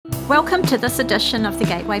Welcome to this edition of the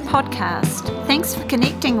Gateway Podcast. Thanks for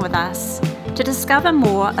connecting with us. To discover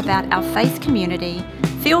more about our faith community,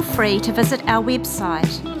 feel free to visit our website,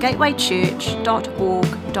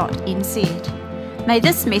 gatewaychurch.org.nz. May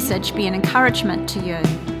this message be an encouragement to you.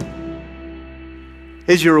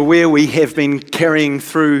 As you're aware, we have been carrying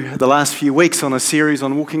through the last few weeks on a series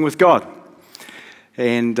on walking with God.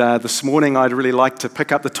 And this morning, I'd really like to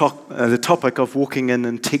pick up the topic of walking in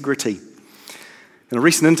integrity. In a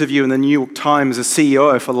recent interview in the New York Times, a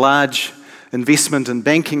CEO of a large investment and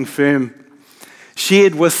banking firm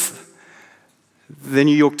shared with the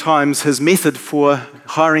New York Times his method for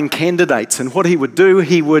hiring candidates. And what he would do,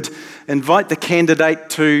 he would invite the candidate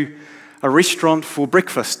to a restaurant for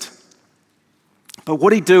breakfast. But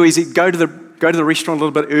what he'd do is he'd go to the restaurant a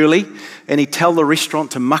little bit early and he'd tell the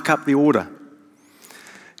restaurant to muck up the order.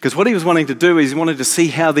 Because what he was wanting to do is he wanted to see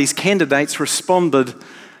how these candidates responded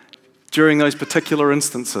during those particular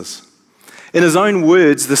instances. In his own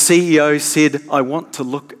words, the CEO said, "I want to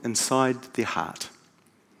look inside their heart."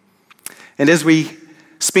 And as we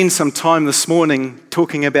spend some time this morning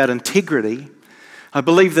talking about integrity, I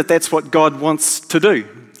believe that that's what God wants to do.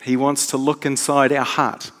 He wants to look inside our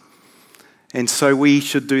heart. And so we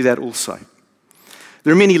should do that also.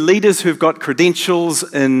 There are many leaders who've got credentials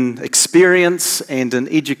in experience and in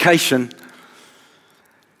education,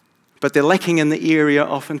 but they're lacking in the area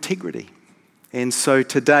of integrity. And so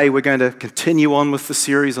today we're going to continue on with the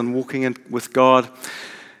series on walking in with God,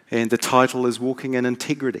 and the title is Walking in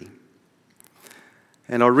Integrity.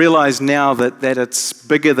 And I realize now that it's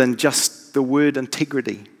bigger than just the word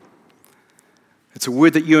integrity. It's a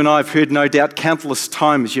word that you and I have heard no doubt countless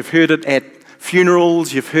times. You've heard it at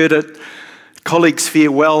funerals, you've heard it colleagues'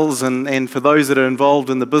 farewells, and for those that are involved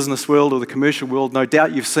in the business world or the commercial world, no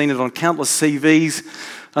doubt you've seen it on countless CVs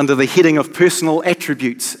under the heading of personal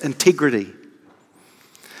attributes, integrity.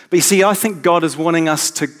 But you see, I think God is wanting us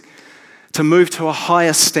to move to a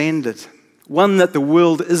higher standard, one that the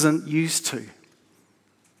world isn't used to.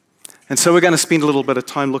 And so we're going to spend a little bit of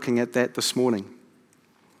time looking at that this morning.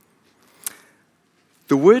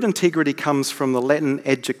 The word integrity comes from the Latin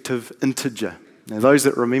adjective integer. Now, those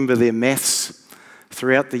that remember their maths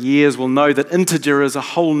throughout the years will know that integer is a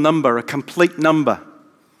whole number, a complete number.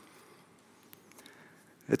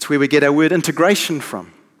 It's where we get our word integration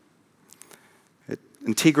from.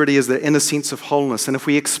 Integrity is the inner sense of wholeness. And if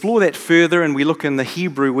we explore that further and we look in the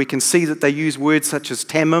Hebrew, we can see that they use words such as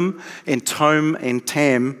tamim and tom and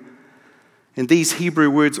tam. And these Hebrew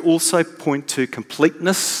words also point to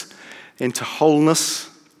completeness and to wholeness.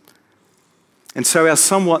 And so our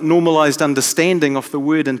somewhat normalized understanding of the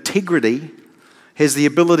word integrity has the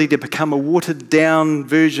ability to become a watered down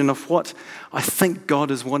version of what I think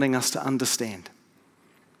God is wanting us to understand.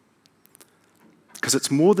 Because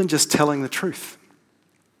it's more than just telling the truth.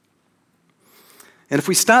 And if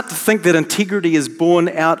we start to think that integrity is born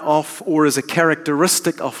out of or is a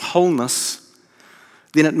characteristic of wholeness,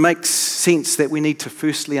 then it makes sense that we need to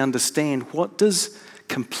firstly understand, what does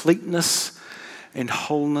completeness and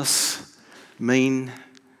wholeness mean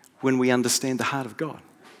when we understand the heart of God?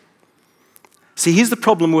 See, here's the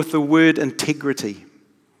problem with the word integrity.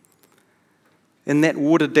 In that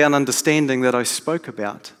watered down understanding that I spoke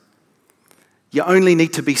about, you only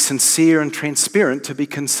need to be sincere and transparent to be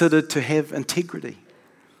considered to have integrity.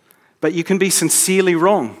 But you can be sincerely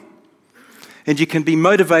wrong, and you can be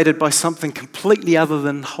motivated by something completely other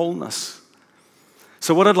than wholeness.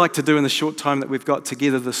 So what I'd like to do in the short time that we've got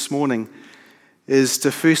together this morning is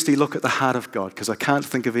to firstly look at the heart of God, because I can't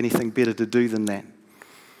think of anything better to do than that.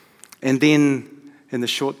 And then in the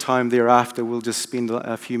short time thereafter, we'll just spend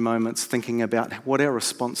a few moments thinking about what our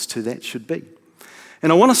response to that should be.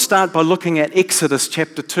 And I want to start by looking at Exodus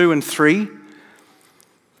chapter 2 and 3.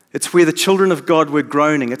 It's where the children of God were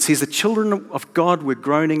groaning. It says the children of God were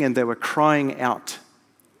groaning and they were crying out.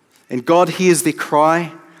 And God hears their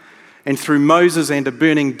cry, and through Moses and a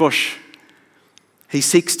burning bush, he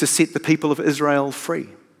seeks to set the people of Israel free.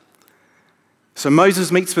 So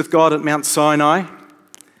Moses meets with God at Mount Sinai,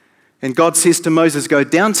 and God says to Moses, "Go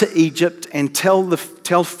down to Egypt and tell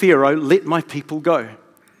Pharaoh, let my people go.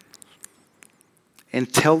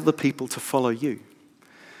 And tell the people to follow you."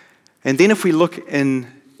 And then if we look in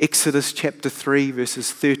Exodus chapter 3,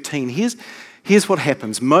 verses 13, here's what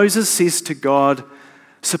happens. Moses says to God,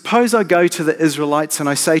 "Suppose I go to the Israelites and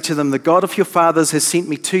I say to them, the God of your fathers has sent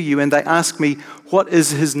me to you, and they ask me, what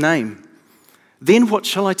is his name? Then what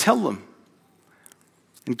shall I tell them?"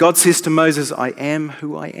 And God says to Moses, "I am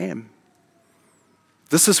who I am."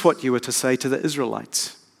 This is what you are to say to the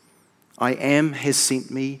Israelites. "I am has sent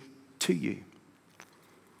me to you."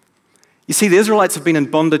 You see, the Israelites have been in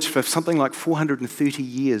bondage for something like 430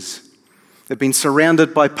 years. They've been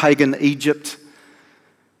surrounded by pagan Egypt.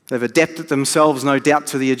 They've adapted themselves, no doubt,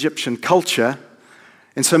 to the Egyptian culture.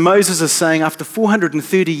 And so Moses is saying, after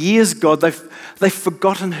 430 years, God, they've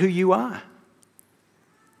forgotten who you are.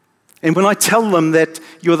 And when I tell them that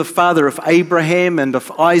you're the father of Abraham and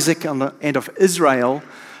of Isaac and of Israel,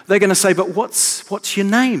 they're going to say, but what's your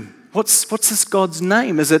name? What's this God's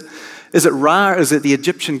name? Is it Ra? Is it the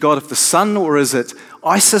Egyptian god of the sun? Or is it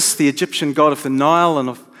Isis, the Egyptian god of the Nile and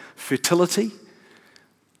of fertility?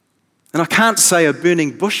 And I can't say a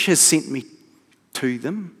burning bush has sent me to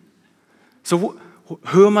them. So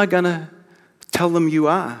who am I going to tell them you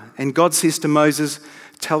are? And God says to Moses,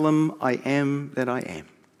 tell them I am that I am.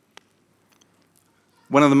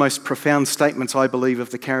 One of the most profound statements, I believe, of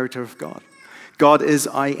the character of God. God is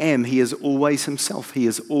I am. He is always himself. He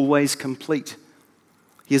is always complete.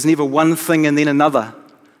 He is never one thing and then another.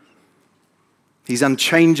 He's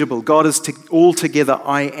unchangeable. God is altogether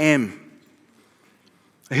I am.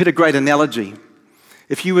 I heard a great analogy.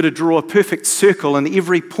 If you were to draw a perfect circle and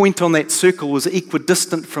every point on that circle was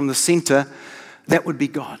equidistant from the center, that would be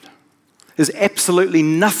God. There's absolutely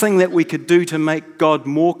nothing that we could do to make God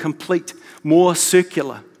more complete, more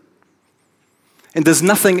circular. And there's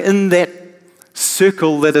nothing in that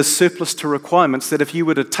circle that is surplus to requirements that if you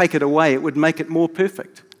were to take it away, it would make it more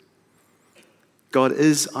perfect. God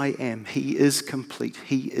is I am. He is complete.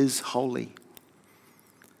 He is holy.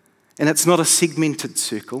 And it's not a segmented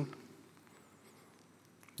circle.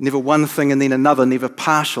 Never one thing and then another, never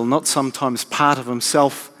partial, not sometimes part of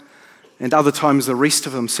himself and other times the rest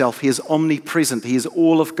of himself. He is omnipresent. He is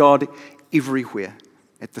all of God everywhere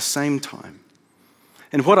at the same time.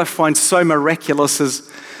 And what I find so miraculous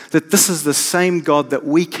is that this is the same God that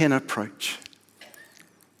we can approach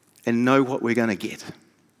and know what we're going to get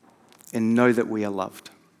and know that we are loved.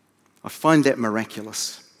 I find that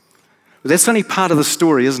miraculous. But that's only part of the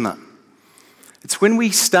story, isn't it? It's when we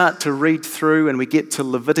start to read through and we get to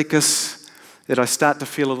Leviticus that I start to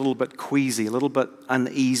feel a little bit queasy, a little bit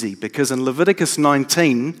uneasy, because in Leviticus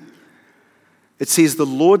 19, it says, the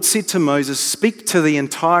Lord said to Moses, speak to the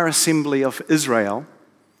entire assembly of Israel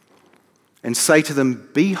and say to them,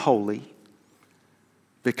 be holy,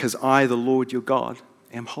 because I, the Lord your God,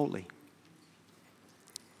 am holy.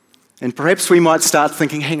 And perhaps we might start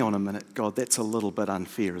thinking, hang on a minute, God, that's a little bit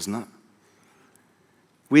unfair, isn't it?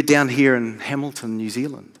 We're down here in Hamilton, New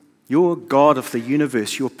Zealand. You're God of the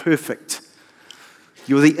universe. You're perfect.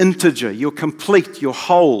 You're the integer. You're complete. You're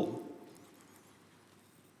whole.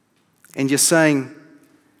 And you're saying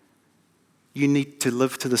you need to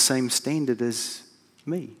live to the same standard as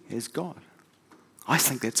me, as God. I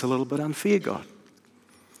think that's a little bit unfair, God.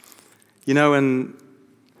 You know, in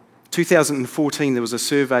 2014, there was a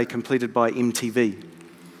survey completed by MTV.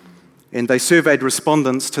 And they surveyed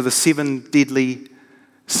respondents to the 7 deadly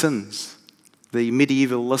sins, the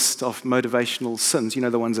medieval list of motivational sins. You know,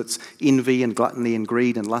 the ones that's envy and gluttony and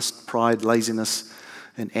greed and lust, pride, laziness,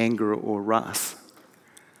 and anger or wrath.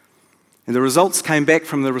 And the results came back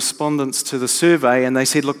from the respondents to the survey, and they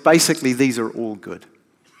said, look, basically these are all good.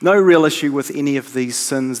 No real issue with any of these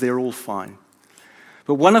sins, they're all fine.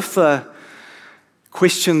 But one of the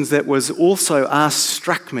questions that was also asked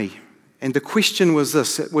struck me, and the question was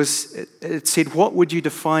this, it said, what would you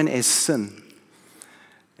define as sin?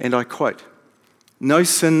 And I quote, no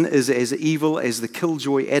sin is as evil as the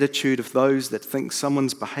killjoy attitude of those that think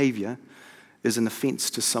someone's behavior is an offense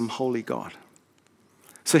to some holy God.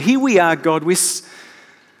 So here we are, God, we're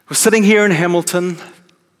sitting here in Hamilton.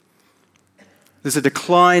 There's a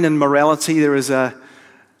decline in morality. There is a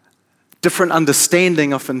different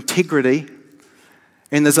understanding of integrity.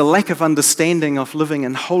 And there's a lack of understanding of living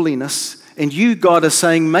in holiness. And you, God, are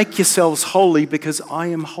saying, make yourselves holy because I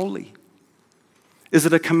am holy. Is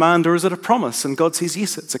it a command or is it a promise? And God says,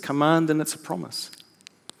 yes, it's a command and it's a promise.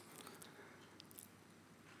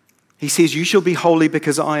 He says, you shall be holy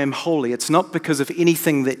because I am holy. It's not because of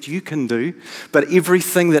anything that you can do, but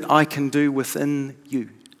everything that I can do within you.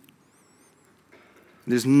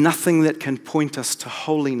 There's nothing that can point us to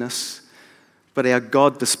holiness but our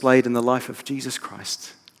God displayed in the life of Jesus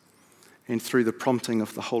Christ and through the prompting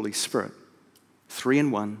of the Holy Spirit. 3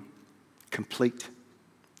 in 1, complete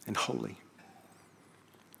and holy.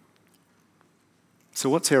 So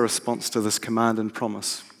what's our response to this command and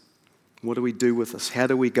promise? What do we do with this? How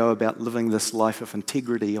do we go about living this life of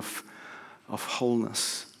integrity, of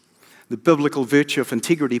wholeness? The biblical virtue of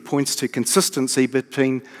integrity points to consistency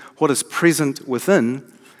between what is present within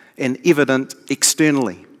and evident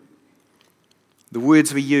externally. The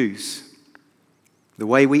words we use, the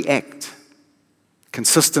way we act,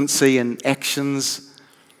 consistency in actions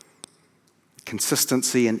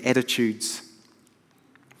consistency in attitudes.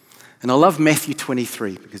 And I love Matthew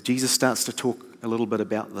 23 because Jesus starts to talk a little bit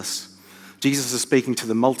about this. Jesus is speaking to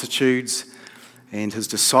the multitudes and his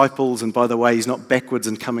disciples, and by the way, he's not backwards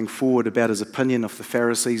in coming forward about his opinion of the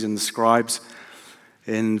Pharisees and the scribes.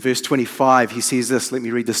 In verse 25, he says this, let me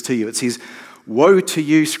read this to you. It says, "Woe to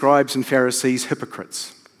you, scribes and Pharisees,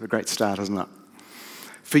 hypocrites." A great start, isn't it?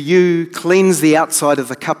 "For you cleanse the outside of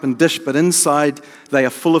the cup and dish, but inside they are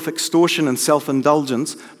full of extortion and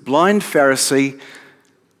self-indulgence. Blind Pharisee,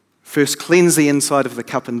 first cleanse the inside of the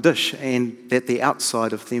cup and dish, and that the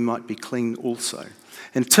outside of them might be clean also."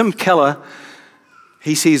 And Tim Keller,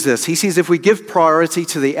 he says this. He says, "If we give priority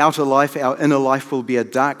to the outer life, our inner life will be a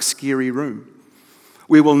dark, scary room.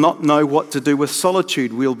 We will not know what to do with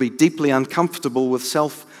solitude. We'll be deeply uncomfortable with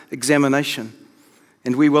self-examination.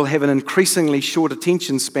 And we will have an increasingly short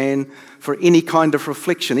attention span for any kind of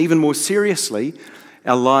reflection. Even more seriously,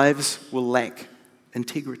 our lives will lack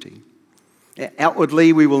integrity.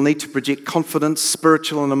 Outwardly, we will need to project confidence,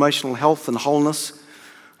 spiritual and emotional health and wholeness,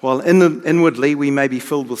 while inwardly we may be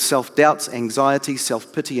filled with self-doubts, anxiety,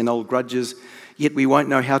 self-pity and old grudges, yet we won't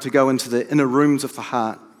know how to go into the inner rooms of the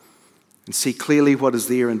heart and see clearly what is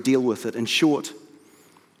there and deal with it. In short,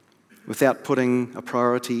 without putting a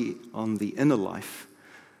priority on the inner life,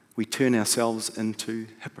 we turn ourselves into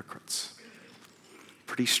hypocrites."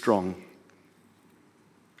 Pretty strong,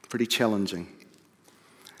 pretty challenging.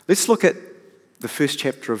 Let's look at the first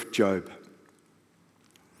chapter of Job,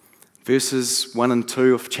 verses 1 and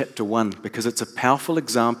 2 of chapter 1, because it's a powerful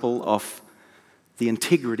example of the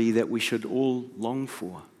integrity that we should all long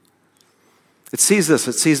for. It says this,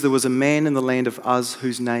 it says, "There was a man in the land of Uz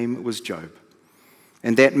whose name was Job.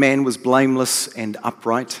 And that man was blameless and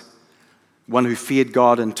upright, one who feared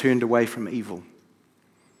God and turned away from evil."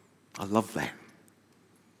 I love that.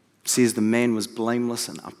 It says the man was blameless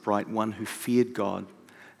and upright, one who feared God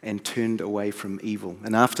and turned away from evil.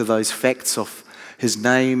 And after those facts of his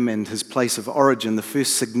name and his place of origin, the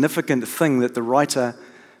first significant thing that the writer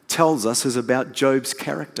tells us is about Job's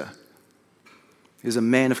character. He was a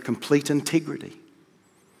man of complete integrity.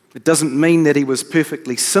 It doesn't mean that he was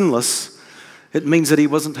perfectly sinless. It means that he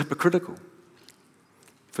wasn't hypocritical.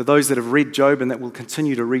 For those that have read Job and that will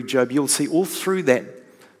continue to read Job, you'll see all through that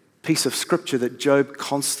piece of scripture that Job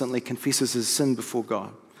constantly confesses his sin before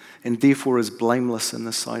God and therefore is blameless in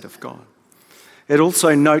the sight of God. It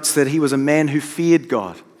also notes that he was a man who feared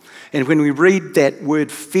God. And when we read that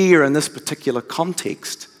word fear in this particular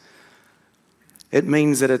context, it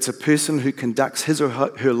means that it's a person who conducts his or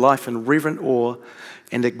her life in reverent awe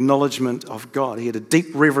and acknowledgement of God. He had a deep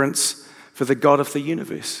reverence for the God of the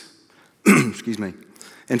universe. Excuse me.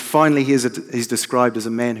 And finally, he's described as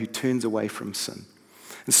a man who turns away from sin.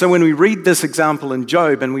 And so when we read this example in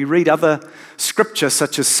Job and we read other scripture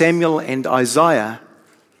such as Samuel and Isaiah,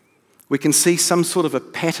 we can see some sort of a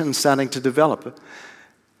pattern starting to develop.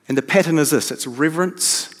 And the pattern is this: it's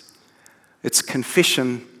reverence, it's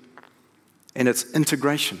confession, and it's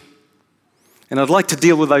integration. And I'd like to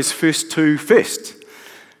deal with those first two first,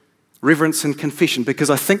 reverence and confession, because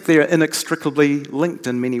I think they're inextricably linked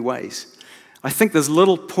in many ways. I think there's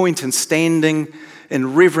little point in standing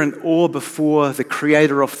in reverent awe before the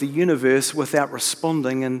creator of the universe without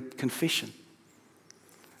responding in confession.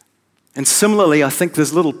 And similarly, I think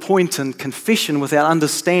there's little point in confession without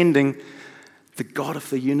understanding the God of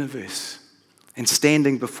the universe and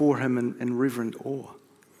standing before him in reverent awe.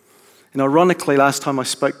 And ironically, last time I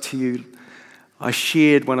spoke to you, I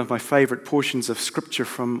shared one of my favorite portions of scripture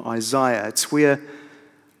from Isaiah. It's where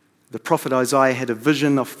the prophet Isaiah had a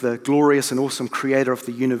vision of the glorious and awesome creator of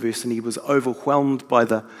the universe, and he was overwhelmed by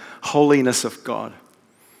the holiness of God.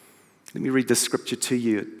 Let me read this scripture to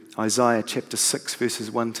you. Isaiah chapter 6, verses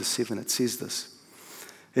 1 to 7. It says this: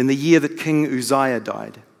 "In the year that King Uzziah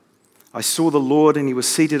died, I saw the Lord, and he was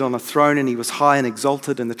seated on a throne, and he was high and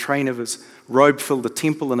exalted, and the train of his robe filled the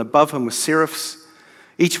temple, and above him were seraphs,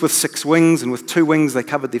 each with 6 wings, and with 2 wings they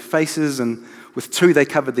covered their faces, and with 2 they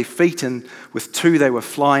covered their feet, and with 2 they were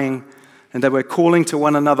flying, and they were calling to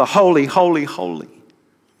one another, 'Holy, holy, holy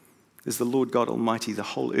is the Lord God Almighty. The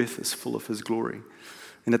whole earth is full of his glory.'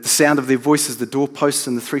 And at the sound of their voices, the doorposts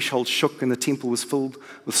and the threshold shook, and the temple was filled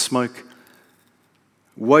with smoke.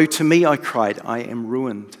 'Woe to me,' I cried, 'I am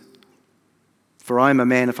ruined. For I am a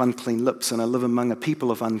man of unclean lips, and I live among a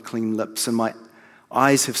people of unclean lips, and my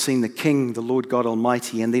eyes have seen the King, the Lord God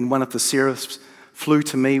Almighty.' And then one of the seraphs flew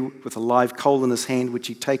to me with a live coal in his hand, which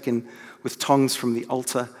he'd taken with tongs from the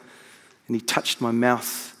altar, and he touched my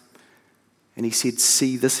mouth, and he said,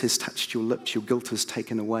 'See, this has touched your lips, your guilt is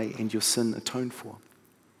taken away, and your sin atoned for.'"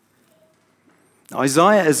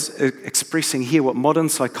 Isaiah is expressing here what modern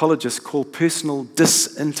psychologists call personal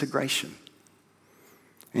disintegration.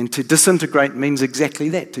 And to disintegrate means exactly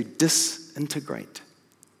that, to disintegrate.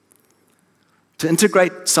 To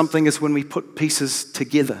integrate something is when we put pieces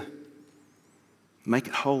together, make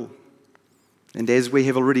it whole. And as we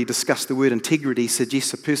have already discussed, the word integrity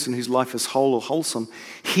suggests a person whose life is whole or wholesome.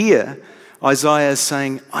 Here, Isaiah is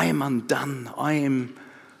saying, I am undone, I am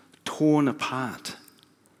torn apart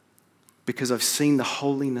because I've seen the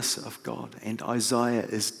holiness of God, and Isaiah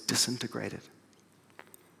is disintegrated.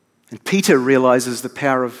 And Peter realizes the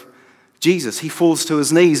power of Jesus. He falls to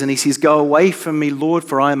his knees and he says, go away from me, Lord,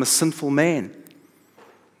 for I am a sinful man.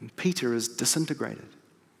 And Peter is disintegrated.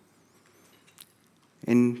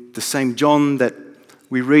 In the same John that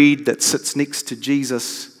we read that sits next to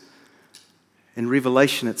Jesus, in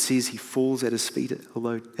Revelation it says he falls at his feet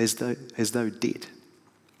as though dead.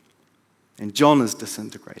 And John is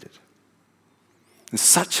disintegrated. And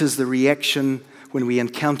such is the reaction when we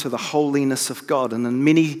encounter the holiness of God. And in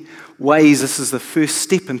many ways, this is the first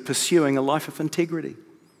step in pursuing a life of integrity.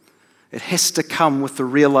 It has to come with the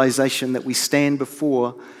realization that we stand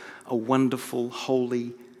before a wonderful,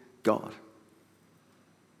 holy God.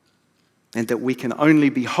 And that we can only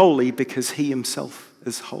be holy because He Himself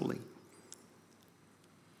is holy.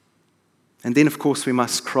 And then, of course, we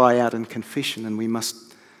must cry out in confession, and we must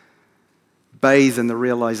bathe in the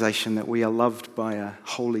realization that we are loved by a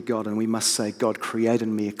holy God, and we must say, God, create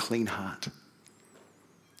in me a clean heart.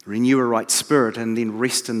 Renew a right spirit, and then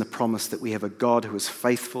rest in the promise that we have a God who is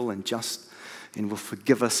faithful and just and will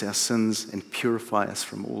forgive us our sins and purify us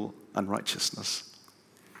from all unrighteousness.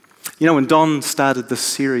 You know, when Don started this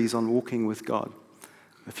series on walking with God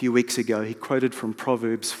a few weeks ago, he quoted from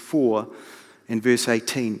Proverbs 4 and verse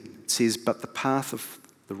 18. It says, but the path of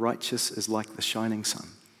the righteous is like the shining sun.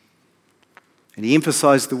 And he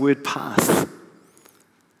emphasized the word path.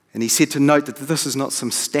 And he said to note that this is not some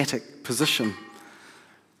static position.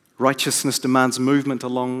 Righteousness demands movement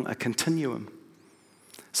along a continuum.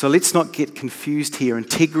 So let's not get confused here.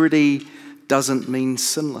 Integrity doesn't mean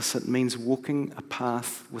sinless. It means walking a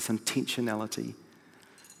path with intentionality.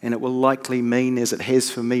 And it will likely mean, as it has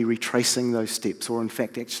for me, retracing those steps, or in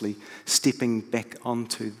fact actually stepping back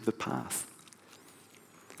onto the path.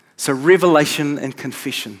 So revelation and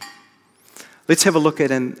confession. Let's have a look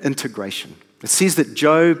at an integration. It says that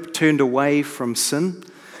Job turned away from sin,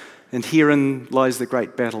 and herein lies the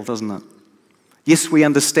great battle, doesn't it? Yes, we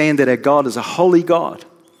understand that our God is a holy God,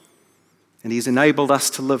 and He's enabled us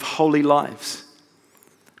to live holy lives.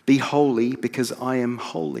 Be holy because I am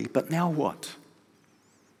holy. But now what?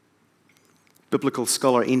 Biblical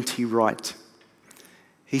scholar N.T. Wright,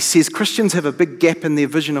 he says Christians have a big gap in their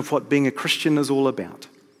vision of what being a Christian is all about.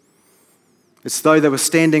 It's though they were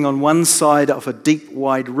standing on one side of a deep,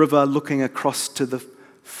 wide river looking across to the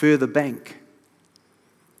further bank.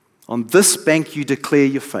 On this bank you declare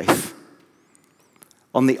your faith.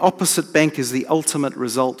 On the opposite bank is the ultimate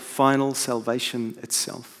result, final salvation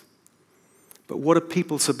itself. But what are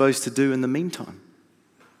people supposed to do in the meantime?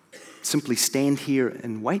 Simply stand here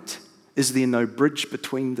and wait? Is there no bridge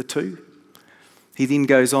between the two? He then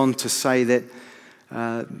goes on to say that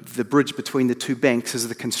the bridge between the two banks is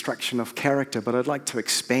the construction of character, but I'd like to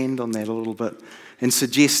expand on that a little bit and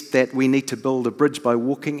suggest that we need to build a bridge by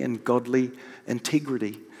walking in godly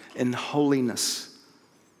integrity, in holiness,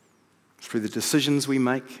 through the decisions we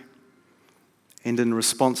make and in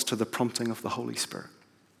response to the prompting of the Holy Spirit.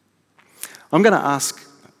 I'm going to ask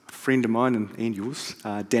a friend of mine and yours,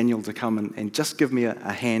 Daniel, to come and just give me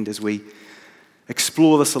a hand as we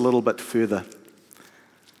explore this a little bit further.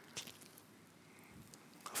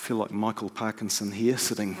 I feel like Michael Parkinson here,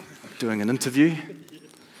 sitting, doing an interview.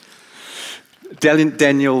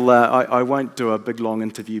 Daniel, I won't do a big, long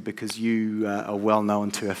interview because you are well known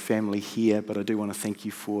to our family here, but I do want to thank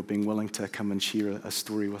you for being willing to come and share a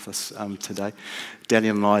story with us today.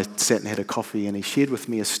 Daniel and I sat and had a coffee, and he shared with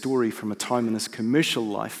me a story from a time in his commercial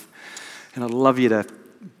life, and I'd love you to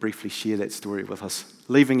briefly share that story with us,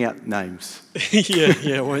 leaving out names.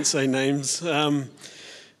 Yeah, I won't say names,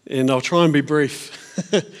 and I'll try and be brief.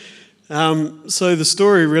 So the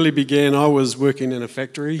story really began, I was working in a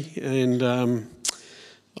factory, and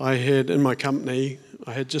I had, in my company,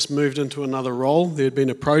 I had just moved into another role. There had been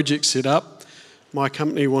a project set up. My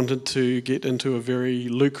company wanted to get into a very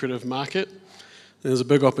lucrative market. There was a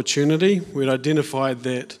big opportunity. We'd identified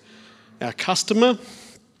that our customer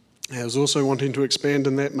was also wanting to expand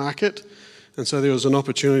in that market, and so there was an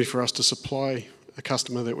opportunity for us to supply a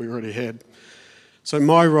customer that we already had. So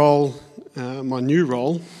my role, my new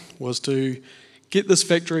role, was to get this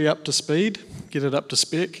factory up to speed, get it up to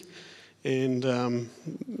spec, and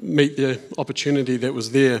meet the opportunity that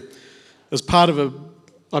was there.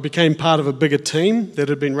 I became part of a bigger team that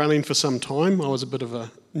had been running for some time. I was a bit of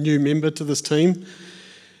a new member to this team.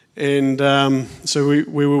 And so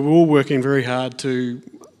we were all working very hard to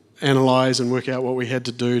analyse and work out what we had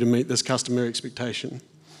to do to meet this customer expectation.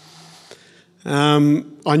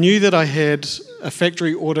 I knew that I had a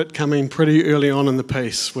factory audit coming pretty early on in the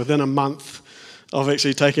piece, within a month of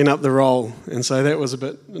actually taking up the role. And so that was a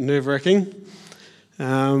bit nerve-wracking.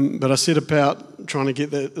 But I set about trying to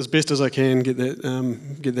get that as best as I can, get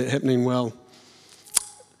that happening well.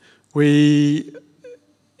 We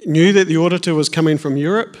knew that the auditor was coming from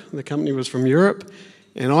Europe. The company was from Europe.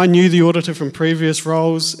 And I knew the auditor from previous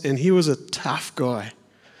roles, and he was a tough guy,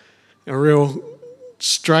 a real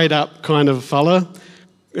straight-up kind of fella,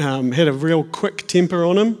 had a real quick temper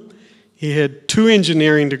on him. He had 2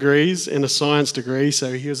 engineering degrees and a science degree,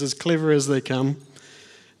 so he was as clever as they come.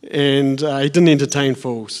 And he didn't entertain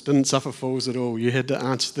fools, didn't suffer fools at all. You had to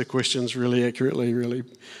answer the questions really accurately, really,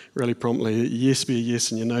 really promptly. Yes be a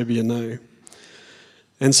yes and your no be a no.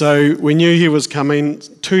 And so we knew he was coming.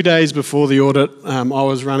 2 days before the audit, I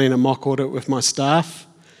was running a mock audit with my staff,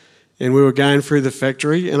 and we were going through the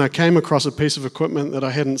factory, and I came across a piece of equipment that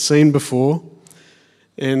I hadn't seen before,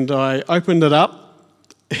 and I opened it up,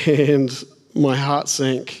 and my heart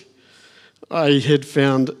sank. I had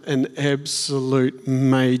found an absolute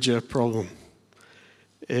major problem,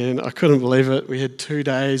 and I couldn't believe it. We had 2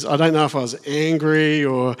 days. I don't know if I was angry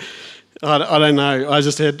or I don't know. I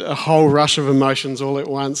just had a whole rush of emotions all at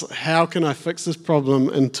once. How can I fix this problem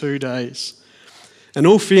in 2 days? In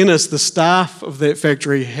all fairness, the staff of that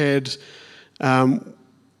factory had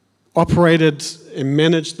operated and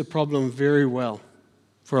managed the problem very well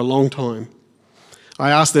for a long time.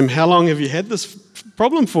 I asked them, how long have you had this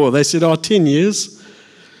problem for? They said, 10 years.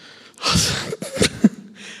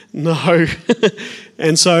 No.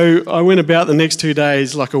 And so I went about the next 2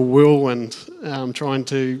 days like a whirlwind, trying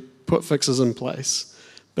to put fixes in place.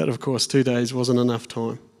 But of course, 2 days wasn't enough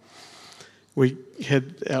time. We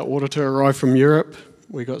had our auditor arrive from Europe.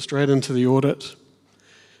 We got straight into the audit.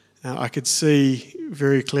 I could see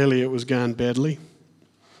very clearly it was going badly.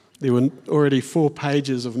 There were already 4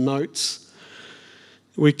 pages of notes.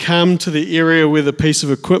 We come to the area where the piece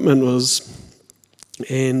of equipment was,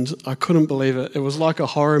 and I couldn't believe it. It was like a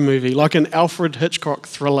horror movie, like an Alfred Hitchcock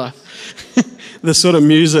thriller. The sort of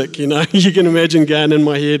music, you can imagine going in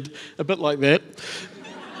my head, a bit like that.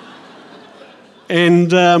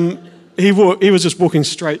 And he was just walking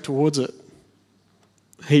straight towards it.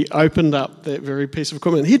 He opened up that very piece of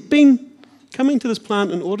equipment. He'd been coming to this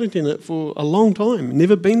plant and auditing it for a long time,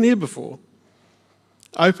 never been there before.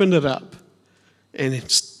 Opened it up, and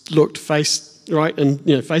it looked face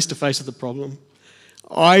to face with the problem.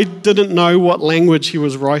 I didn't know what language he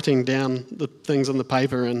was writing down the things on the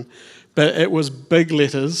paper in, but it was big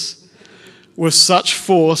letters with such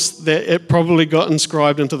force that it probably got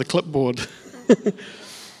inscribed into the clipboard.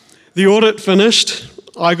 The audit finished.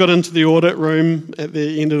 I got into the audit room. At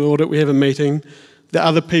the end of the audit, we have a meeting. The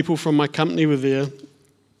other people from my company were there,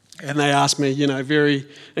 and they asked me, very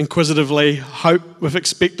inquisitively, hope with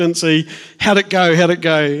expectancy, how'd it go? And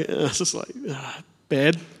I was just like,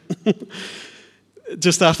 bad.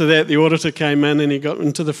 Just after that, the auditor came in and he got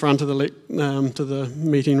into the front of to the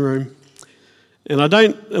meeting room. And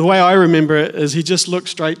the way I remember it is he just looked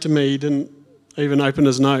straight to me, he didn't even open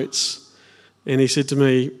his notes. And he said to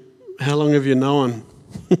me, how long have you known?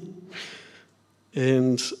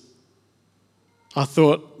 And I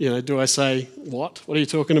thought, do I say, what? What are you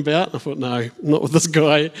talking about? I thought, no, not with this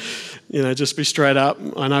guy. Just be straight up.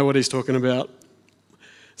 I know what he's talking about.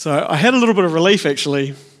 So I had a little bit of relief,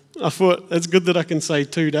 actually. I thought, it's good that I can say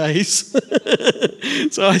 2 days.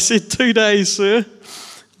 So I said 2 days, sir.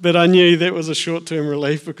 But I knew that was a short-term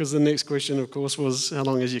relief because the next question, of course, was, how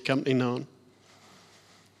long has your company known?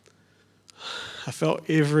 I felt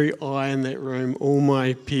every eye in that room, all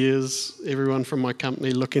my peers, everyone from my company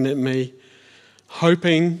looking at me,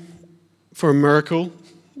 hoping for a miracle,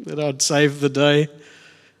 that I'd save the day.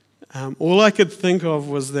 All I could think of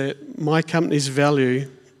was that my company's value,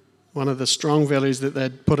 one of the strong values that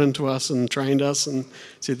they'd put into us and trained us and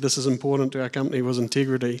said this is important to our company, was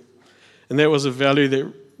integrity. And that was a value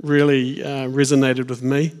that really resonated with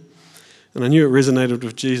me. And I knew it resonated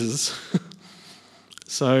with Jesus.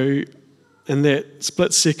 So in that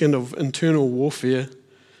split second of internal warfare,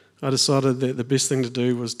 I decided that the best thing to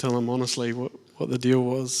do was tell him honestly what the deal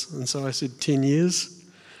was. And so I said 10 years.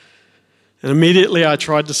 And immediately I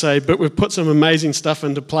tried to say, but we've put some amazing stuff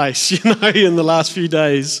into place, in the last few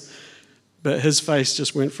days. But his face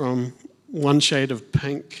just went from one shade of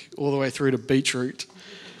pink all the way through to beetroot.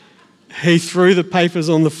 he threw the papers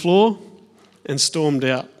on the floor and stormed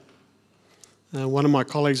out. One of my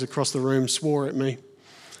colleagues across the room swore at me,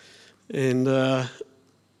 and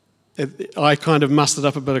I kind of mustered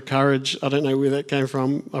up a bit of courage. I don't know where that came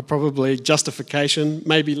from. Probably justification,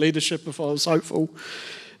 maybe leadership if I was hopeful.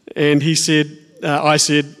 And I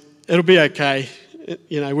said, it'll be okay.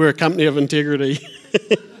 We're a company of integrity.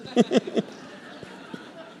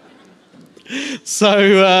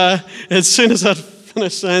 So as soon as I'd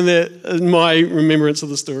finished saying that, in my remembrance of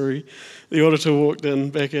the story, the auditor walked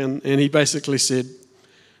back in, and he basically said,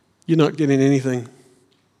 "You're not getting anything.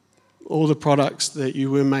 All the products that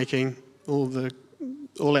you were making,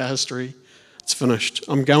 all our history, it's finished.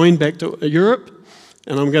 I'm going back to Europe,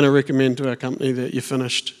 and I'm going to recommend to our company that you're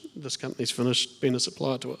finished. This company's finished being a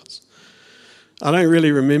supplier to us." I don't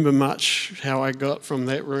really remember much how I got from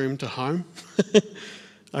that room to home.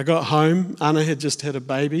 I got home. Anna had just had a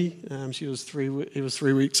baby. He was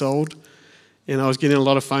 3 weeks old, and I was getting a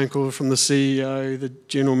lot of phone calls from the CEO, the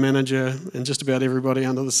general manager, and just about everybody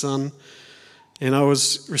under the sun. And I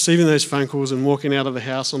was receiving those phone calls and walking out of the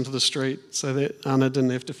house onto the street so that Anna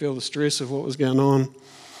didn't have to feel the stress of what was going on.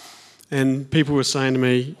 And people were saying to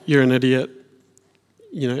me, "You're an idiot.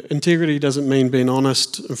 Integrity doesn't mean being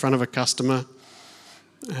honest in front of a customer.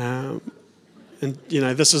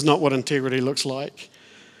 This is not what integrity looks like."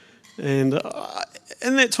 And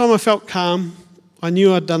in that time I felt calm. I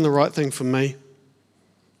knew I'd done the right thing for me.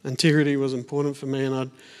 Integrity was important for me, and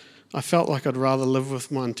I felt like I'd rather live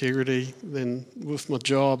with my integrity than with my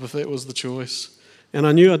job if that was the choice. And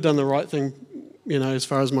I knew I'd done the right thing, as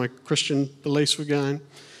far as my Christian beliefs were going.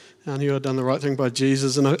 I knew I'd done the right thing by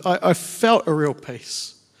Jesus, and I felt a real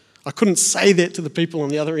peace. I couldn't say that to the people on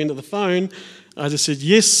the other end of the phone. I just said,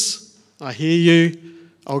 "Yes, I hear you.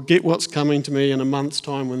 I'll get what's coming to me in a month's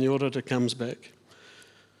time when the auditor comes back."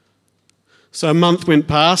 So a month went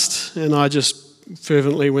past, and I just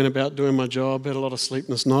fervently went about doing my job. Had a lot of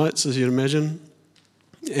sleepless nights, as you'd imagine.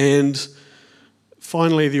 And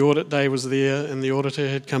finally the audit day was there, and the auditor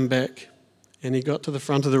had come back, and he got to the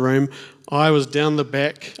front of the room. I was down the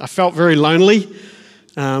back. I felt very lonely.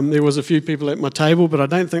 There was a few people at my table, but I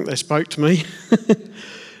don't think they spoke to me.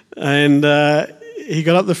 And he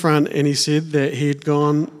got up the front, and he said that he had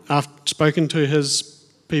spoken to his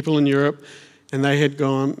people in Europe, and they had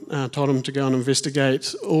told him to go and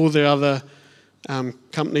investigate all the other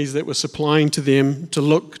companies that were supplying to them to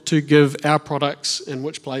look to give our products in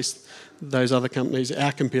which place those other companies,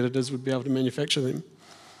 our competitors, would be able to manufacture them.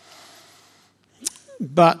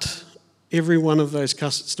 But every one of those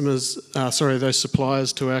those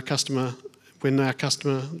suppliers to our customer, when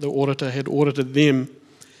the auditor had audited them,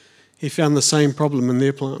 he found the same problem in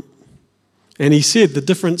their plant. And he said the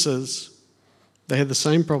difference is they had the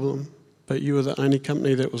same problem, but you were the only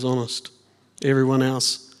company that was honest. Everyone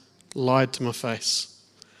else lied to my face.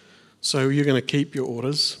 So you're going to keep your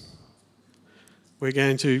orders. We're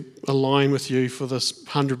going to align with you for this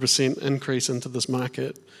 100% increase into this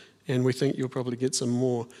market, and we think you'll probably get some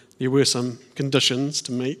more. There were some conditions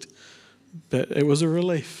to meet, but it was a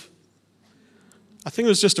relief. I think it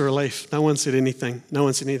was just a relief. No one said anything. No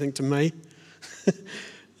one said anything to me.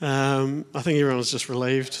 I think everyone was just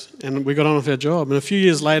relieved, and we got on with our job. And a few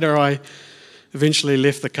years later, I eventually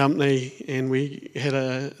left the company, and we had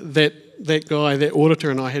that guy, that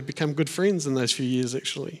auditor, and I had become good friends in those few years,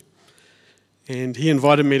 actually. And he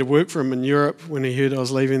invited me to work for him in Europe when he heard I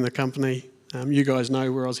was leaving the company. You guys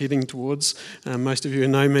know where I was heading towards. Most of you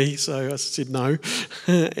know me, so I said no.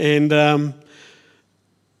 And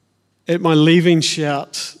at my leaving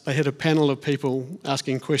shout, they had a panel of people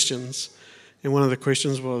asking questions. And one of the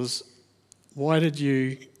questions was, "Why did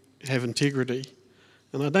you have integrity?"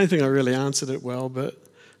 And I don't think I really answered it well, but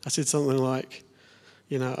I said something like,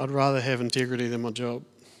 "I'd rather have integrity than my job."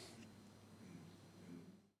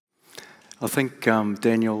 I think,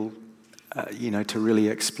 Daniel, to really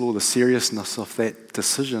explore the seriousness of that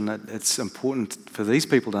decision, it's important for these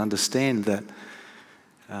people to understand that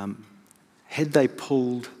had they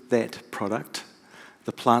pulled that product,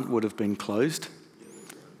 the plant would have been closed.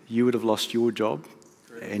 You would have lost your job,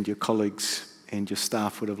 and your colleagues and your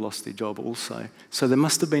staff would have lost their job also. So there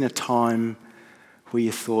must have been a time where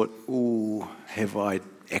you thought, "Oh, have I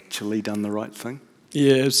actually done the right thing?"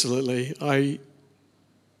 Yeah, absolutely. I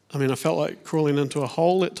felt like crawling into a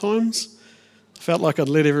hole at times. I felt like I'd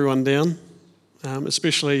let everyone down,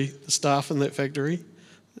 especially the staff in that factory.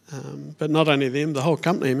 But not only them, the whole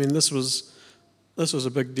company. This was a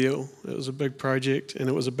big deal. It was a big project, and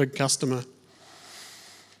it was a big customer.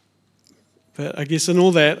 But I guess in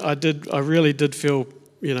all that, I really did feel,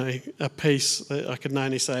 a peace that I can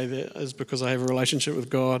only say that is because I have a relationship with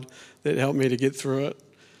God that helped me to get through it.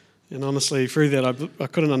 And honestly, through that, I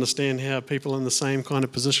couldn't understand how people in the same kind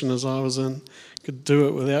of position as I was in could do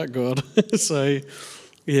it without God. So,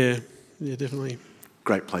 yeah, definitely.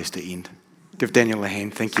 Great place to end. Give Daniel a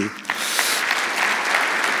hand. Thank you.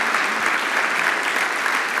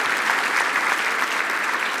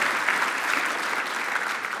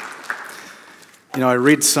 You know, I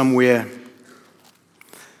read somewhere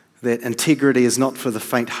that integrity is not for the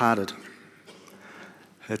faint-hearted.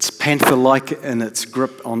 It's panther-like in its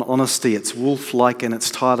grip on honesty. It's wolf-like in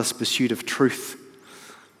its tireless pursuit of truth.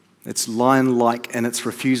 It's lion-like in its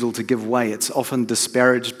refusal to give way. It's often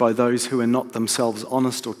disparaged by those who are not themselves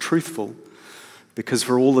honest or truthful, because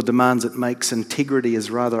for all the demands it makes, integrity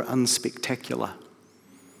is rather unspectacular.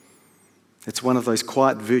 It's one of those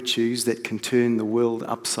quiet virtues that can turn the world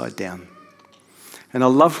upside down. And I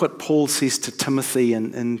love what Paul says to Timothy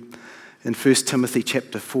in 1 Timothy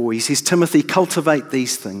chapter 4. He says, Timothy, cultivate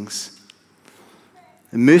these things.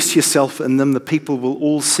 Immerse yourself in them. The people will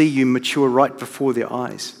all see you mature right before their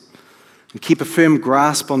eyes. And keep a firm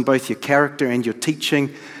grasp on both your character and your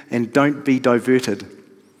teaching, and don't be diverted.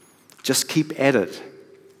 Just keep at it.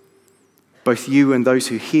 Both you and those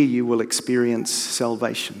who hear you will experience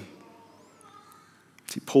salvation.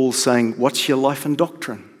 See, Paul's saying, what's your life and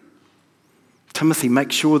doctrine? Timothy,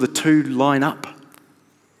 make sure the two line up.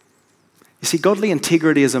 You see, godly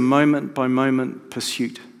integrity is a moment-by-moment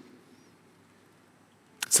pursuit.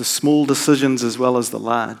 It's the small decisions as well as the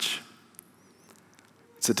large.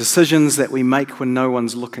 It's the decisions that we make when no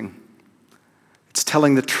one's looking. It's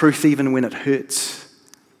telling the truth even when it hurts.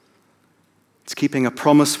 It's keeping a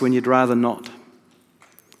promise when you'd rather not.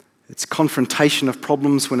 It's confrontation of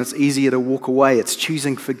problems when it's easier to walk away. It's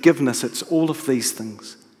choosing forgiveness. It's all of these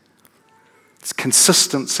things. It's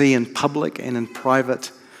consistency in public and in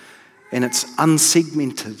private, and it's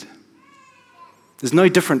unsegmented. There's no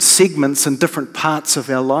different segments in different parts of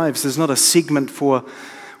our lives. There's not a segment for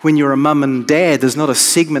when you're a mum and dad. There's not a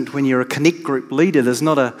segment when you're a Connect group leader. There's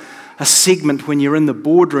not a segment when you're in the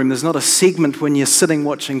boardroom. There's not a segment when you're sitting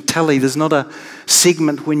watching telly. There's not a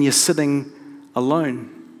segment when you're sitting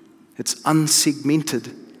alone. It's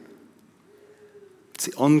unsegmented. It's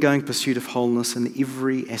the ongoing pursuit of wholeness in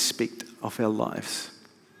every aspect of our lives.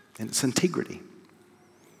 And it's integrity.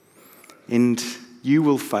 And you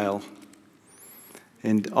will fail.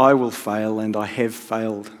 And I will fail, and I have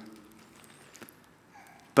failed.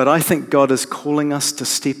 But I think God is calling us to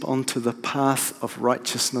step onto the path of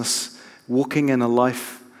righteousness, walking in a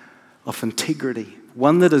life of integrity,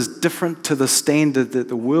 one that is different to the standard that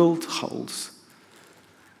the world holds,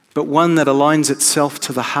 but one that aligns itself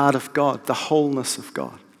to the heart of God, the wholeness of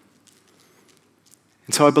God.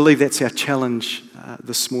 And so I believe that's our challenge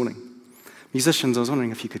this morning. Musicians, I was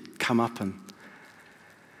wondering if you could come up, and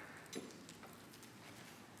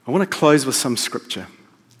I want to close with some scripture.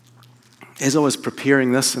 As I was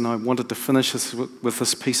preparing this and I wanted to finish this with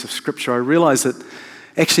this piece of scripture, I realized that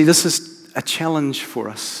actually this is a challenge for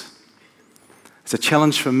us. It's a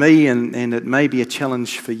challenge for me, and it may be a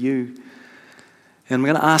challenge for you. And I'm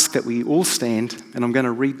going to ask that we all stand, and I'm going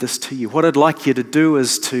to read this to you. What I'd like you to do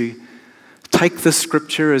is to take this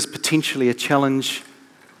scripture as potentially a challenge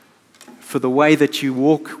for the way that you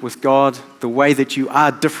walk with God, the way that you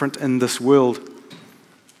are different in this world.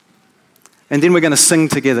 And then we're going to sing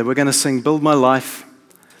together. We're going to sing Build My Life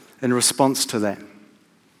in response to that.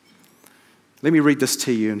 Let me read this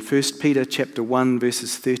to you in 1 Peter chapter 1,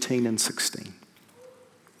 verses 13 and 16.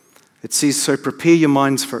 It says, so prepare your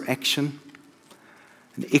minds for action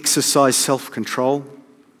and exercise self-control,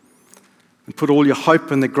 and put all your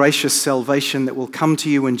hope in the gracious salvation that will come to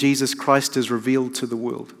you when Jesus Christ is revealed to the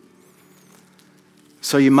world.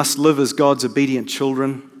 So you must live as God's obedient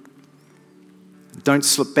children. Don't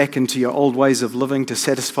slip back into your old ways of living to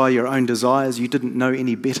satisfy your own desires. You didn't know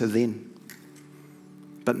any better then.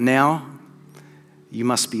 But now, you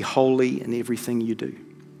must be holy in everything you do,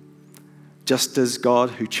 just as God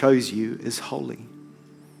who chose you is holy.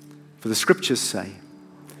 For the scriptures say,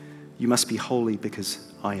 you must be holy because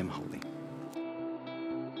I am holy.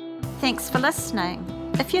 Thanks for listening.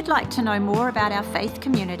 If you'd like to know more about our faith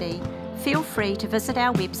community, feel free to visit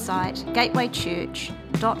our website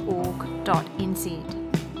gatewaychurch.org.nz.